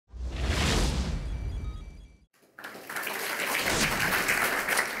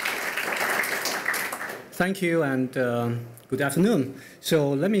Thank you and good afternoon. So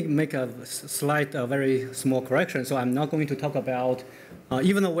let me make a slight, very small correction. So I'm not going to talk about,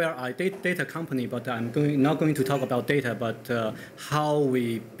 even though we are a data company, but I'm not going to talk about data, but how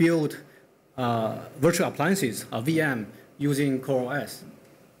we build virtual appliances, a VM, using CoreOS.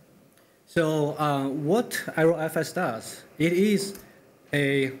 So what AeroFS does, it is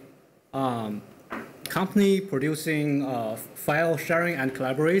a company producing file sharing and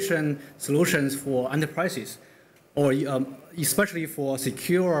collaboration solutions for enterprises, or especially for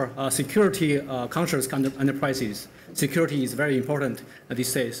security conscious enterprises. Security is very important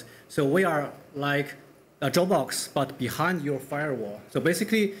these days. So we are like a Dropbox, but behind your firewall. So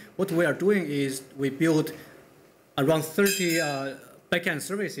basically, what we are doing is we build around 30 backend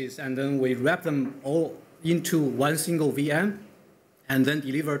services, and then we wrap them all into one single VM, and then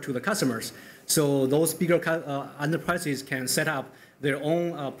deliver to the customers. So those bigger enterprises can set up their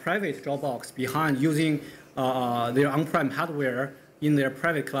own private Dropbox behind using their on-prem hardware in their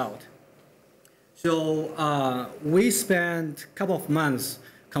private cloud. So we spent a couple of months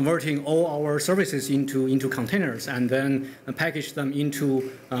converting all our services into containers and then package them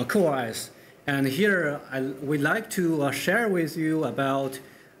into CoreOS. And here we'd like to share with you about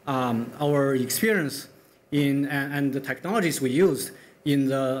our experience and the technologies we used in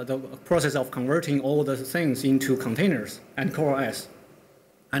the process of converting all the things into containers and CoreOS.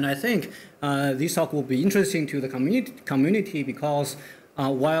 And I think this talk will be interesting to the community because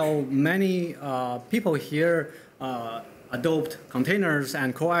while many people here adopt containers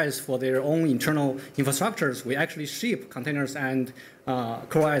and CoreOS for their own internal infrastructures, we actually ship containers and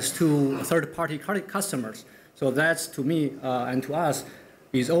CoreOS to third-party customers. So that's, to me and to us,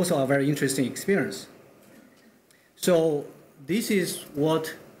 is also a very interesting experience. So this is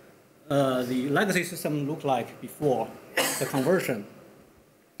what the legacy system looked like before the conversion.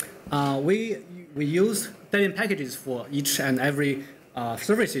 We use Debian packages for each and every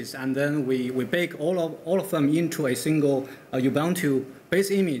services, and then we bake all of them into a single Ubuntu base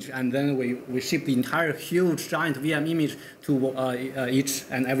image, and then we ship the entire huge giant VM image to each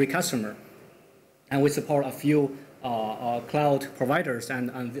and every customer. And we support a few cloud providers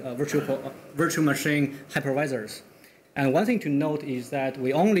and virtual machine hypervisors. And one thing to note is that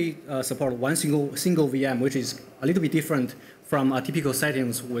we only support one single VM, which is a little bit different from typical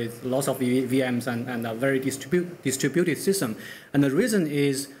settings with lots of VMs and a very distributed system. And the reason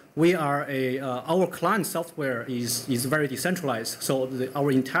is we are our client software is very decentralized. So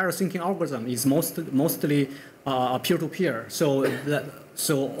our entire syncing algorithm is mostly peer-to-peer.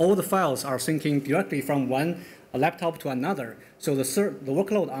 So all the files are syncing directly from one laptop to another. So the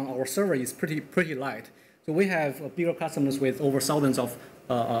workload on our server is pretty light. So we have bigger customers with over thousands of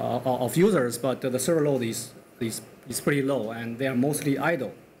users, but the server load is pretty low, and they are mostly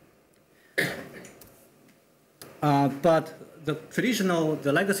idle. But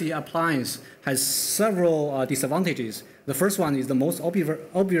the legacy appliance has several disadvantages. The first one is the most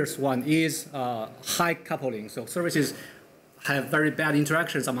obvious one is high coupling. So services have very bad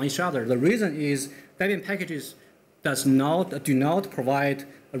interactions among each other. The reason is Debian packages do not provide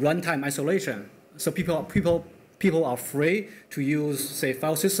runtime isolation. So people are free to use, say,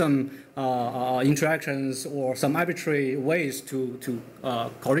 file system interactions or some arbitrary ways to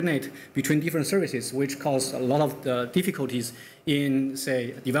coordinate between different services, which cause a lot of difficulties in,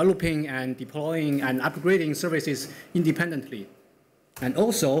 say, developing and deploying and upgrading services independently. And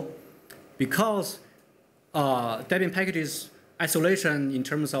also, because Debian packages isolation in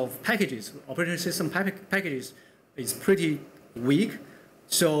terms of packages, operating system packages, is pretty weak.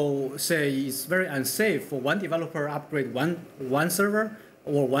 So, say, it's very unsafe for one developer upgrade one server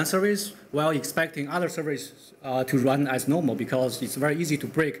or one service while expecting other services to run as normal, because it's very easy to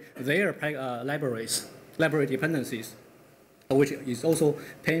break their library dependencies, which is also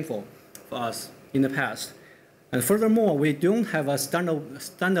painful for us in the past. And furthermore, we don't have a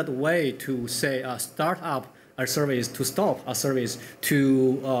standard way to, say, start up a service, to stop a service,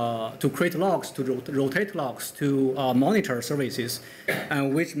 to create logs, to rotate logs, to monitor services,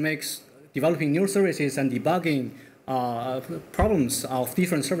 and which makes developing new services and debugging problems of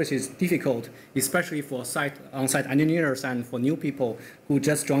different services difficult, especially for on-site engineers and for new people who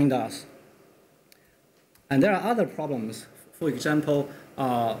just joined us. And there are other problems. For example,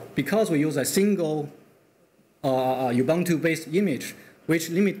 because we use a single Ubuntu-based image, which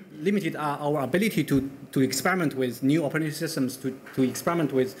limited our ability to experiment with new operating systems, to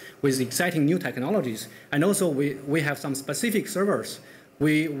experiment with exciting new technologies. And also, we have some specific servers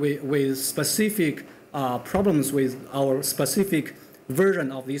with specific problems with our specific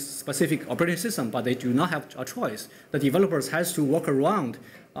version of this specific operating system, but they do not have a choice. The developers has to work around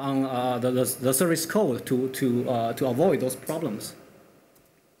on the service code to avoid those problems.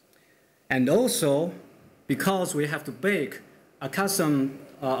 And also, because we have to bake a custom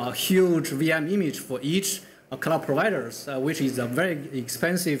huge VM image for each cloud providers, which is a very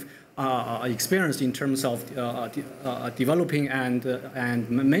expensive experience in terms of developing and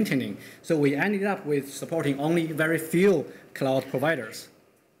maintaining. So we ended up with supporting only very few cloud providers.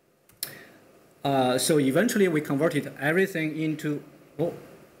 So eventually we converted everything into, oh,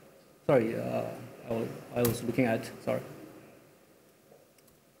 sorry, I was looking at, sorry.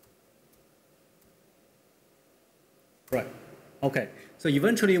 Right, okay. So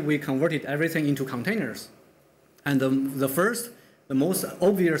eventually we converted everything into containers. And the most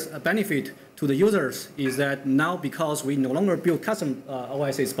obvious benefit to the users is that now, because we no longer build custom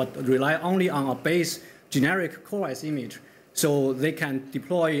OSs, but rely only on a base generic CoreOS image, so they can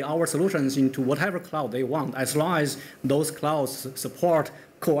deploy our solutions into whatever cloud they want, as long as those clouds support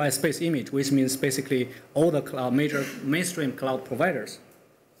CoreOS-based image, which means basically all the major mainstream cloud providers.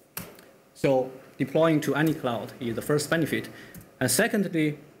 So deploying to any cloud is the first benefit. And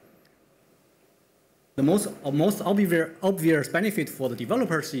secondly, the most obvious benefit for the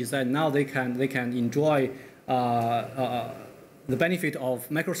developers is that now they can enjoy the benefit of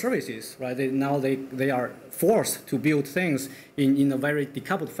microservices, right? Now they are forced to build things in a very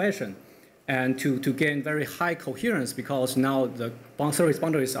decoupled fashion, and to gain very high coherence, because now the service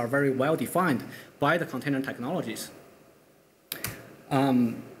boundaries are very well defined by the container technologies.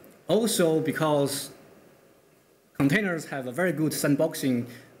 Also, because containers have a very good sandboxing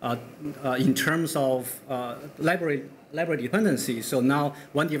in terms of library dependency. So now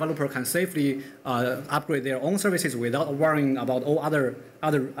one developer can safely upgrade their own services without worrying about all other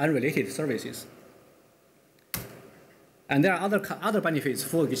unrelated services. And there are other benefits.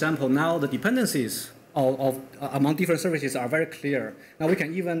 For example, now the dependencies among different services are very clear. Now we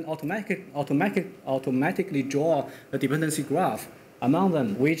can even automatically draw the dependency graph among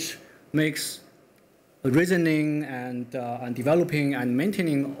them, which makes reasoning and developing and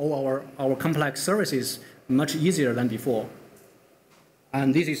maintaining all our complex services much easier than before.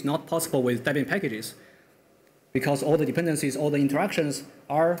 And this is not possible with Debian packages, because all the dependencies, all the interactions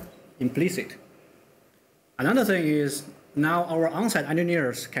are implicit. Another thing is, now our on-site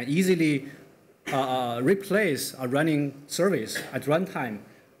engineers can easily replace a running service at runtime,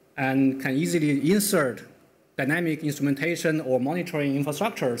 and can easily insert dynamic instrumentation or monitoring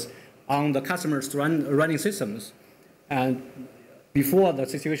infrastructures on the customer's running systems. And before, the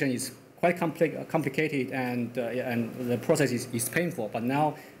situation is quite complicated, and the process is painful, but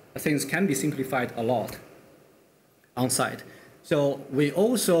now things can be simplified a lot on site. So we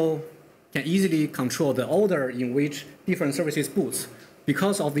also can easily control the order in which different services boots.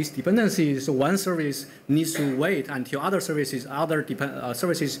 Because of these dependencies, one service needs to wait until that service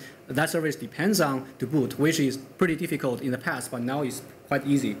depends on to boot, which is pretty difficult in the past, but now it's quite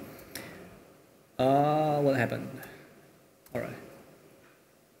easy. What happened? All right.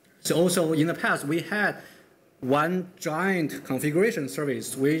 So also in the past, we had one giant configuration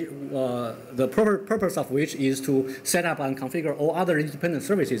service, the purpose of which is to set up and configure all other independent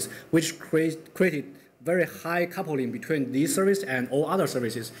services, which created very high coupling between this service and all other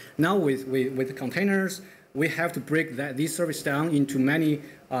services. Now with containers, we have to break this service down into many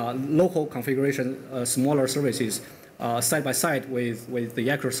local configuration, smaller services, side by side with the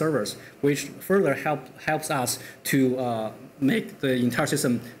actual servers, which further helps us to make the entire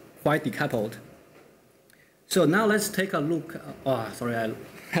system quite decoupled. So now let's take a look. Sorry, I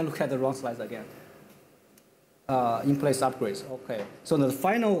look at the wrong slides again. In-place upgrades. Okay. So the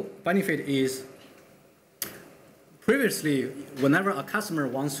final benefit is, previously, whenever a customer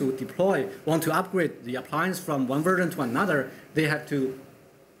wants to upgrade the appliance from one version to another, they have to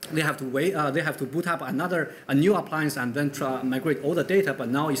boot up a new appliance and then migrate all the data. But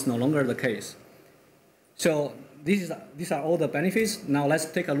now it's no longer the case. So these are all the benefits. Now let's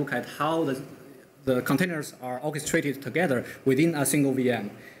take a look at how the containers are orchestrated together within a single VM.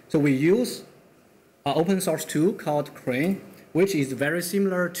 So we use an open source tool called Crane, which is very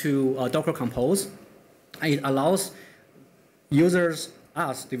similar to Docker Compose. It allows users,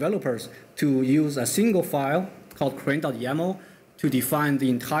 us developers, to use a single file called crane.yaml to define the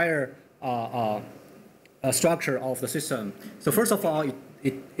entire structure of the system. So first of all,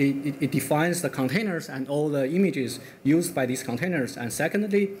 it defines the containers and all the images used by these containers. And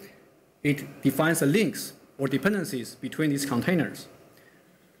secondly, it defines the links or dependencies between these containers.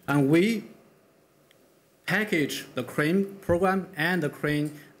 And we package the Crane program and the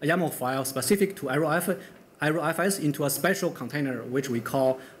Crane YAML file specific to AeroFS into a special container, which we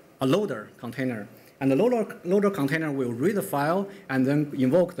call a loader container. And the loader container will read the file and then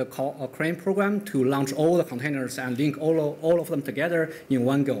invoke the crane program to launch all the containers and link all of them together in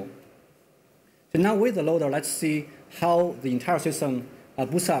one go. So now with the loader, let's see how the entire system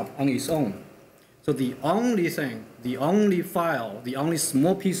boots up on its own. So the only thing, the only file, the only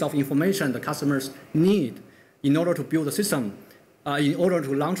small piece of information the customers need in order to build the system, in order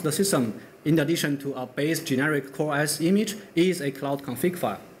to launch the system, in addition to a base generic CoreOS image, is a cloud config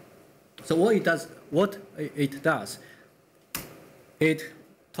file. So what it does, it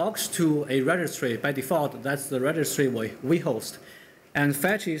talks to a registry. By default, that's the registry we host, and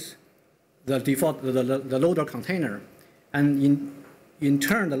fetches the default, the loader container. And in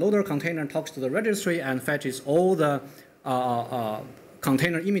turn, the loader container talks to the registry and fetches all the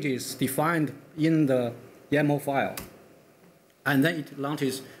container images defined in the YAML file. And then it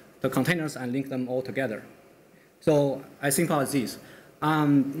launches the containers and links them all together. So as simple as this.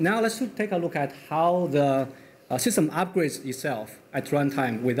 Now let's take a look at how the system upgrades itself at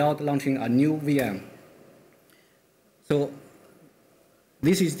runtime without launching a new VM. So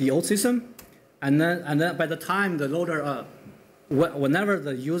this is the old system, and then by the time the loader, whenever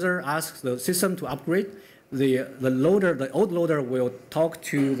the user asks the system to upgrade, the old loader will talk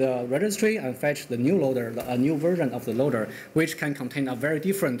to the registry and fetch the new loader, a new version of the loader, which can contain a very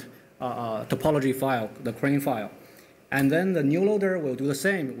different topology file, the crane file. And then the new loader will do the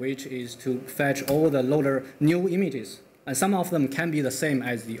same, which is to fetch all the loader new images. And some of them can be the same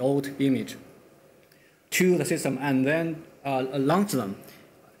as the old image to the system, and then launch them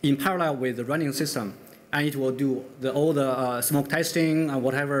in parallel with the running system. And it will do all the smoke testing and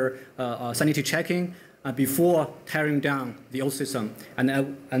whatever sanity checking before tearing down the old system.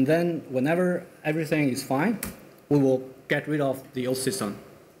 And then whenever everything is fine, we will get rid of the old system.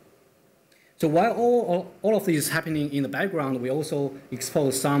 So while all of this is happening in the background, we also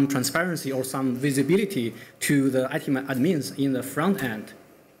expose some transparency or some visibility to the IT admins in the front end.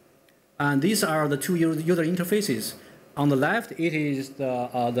 And these are the two user interfaces. On the left, it is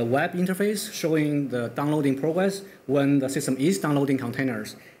the web interface showing the downloading progress when the system is downloading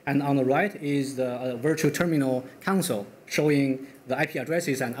containers. And on the right is the virtual terminal console showing the IP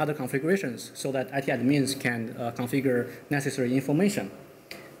addresses and other configurations so that IT admins can configure necessary information.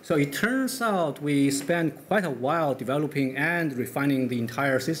 So it turns out we spent quite a while developing and refining the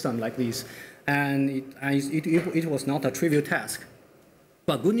entire system like this, and it was not a trivial task.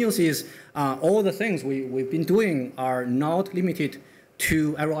 But good news is all the things we've been doing are not limited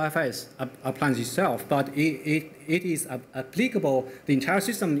to AeroFS appliance itself, but it is applicable. The entire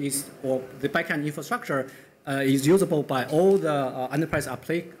system is, or the backend infrastructure is usable by all the enterprise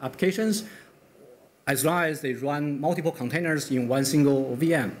applications, as long as they run multiple containers in one single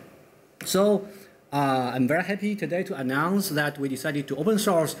VM. So I'm very happy today to announce that we decided to open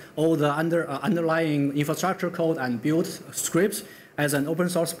source all the underlying infrastructure code and build scripts as an open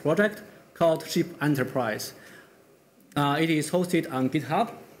source project called Ship Enterprise. It is hosted on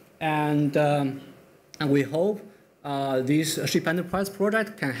GitHub, and we hope this Ship Enterprise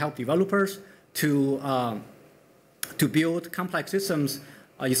project can help developers to build complex systems,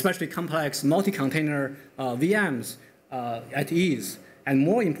 especially complex multi-container VMs at ease. And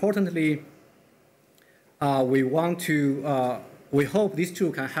more importantly, we hope this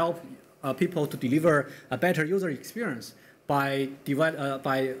tool can help people to deliver a better user experience by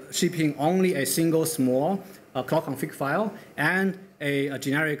shipping only a single small cloud config file and a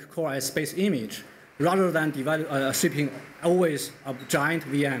generic CoreOS space image, rather than shipping always a giant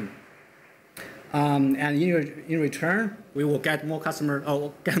VM. And in return, we will get more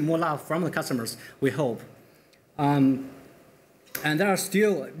get more love from the customers, we hope. And there are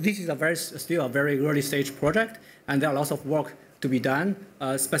this is still a very early stage project, and there are lots of work to be done.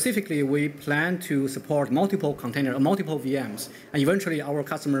 Specifically, we plan to support multiple VMs, and eventually our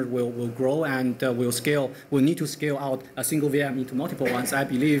customers will grow and will need to scale out a single VM into multiple ones. I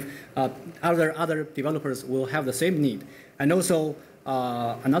believe other developers will have the same need. And also,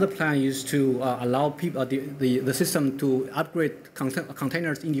 another plan is to allow people, the system to upgrade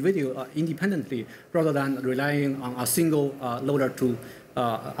containers independently, rather than relying on a single loader to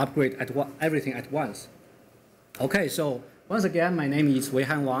upgrade everything at once. Okay, so once again, my name is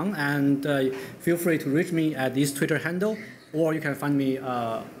Weihan Wang, and feel free to reach me at this Twitter handle, or you can find me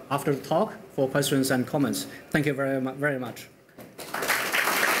after the talk for questions and comments. Thank you very much.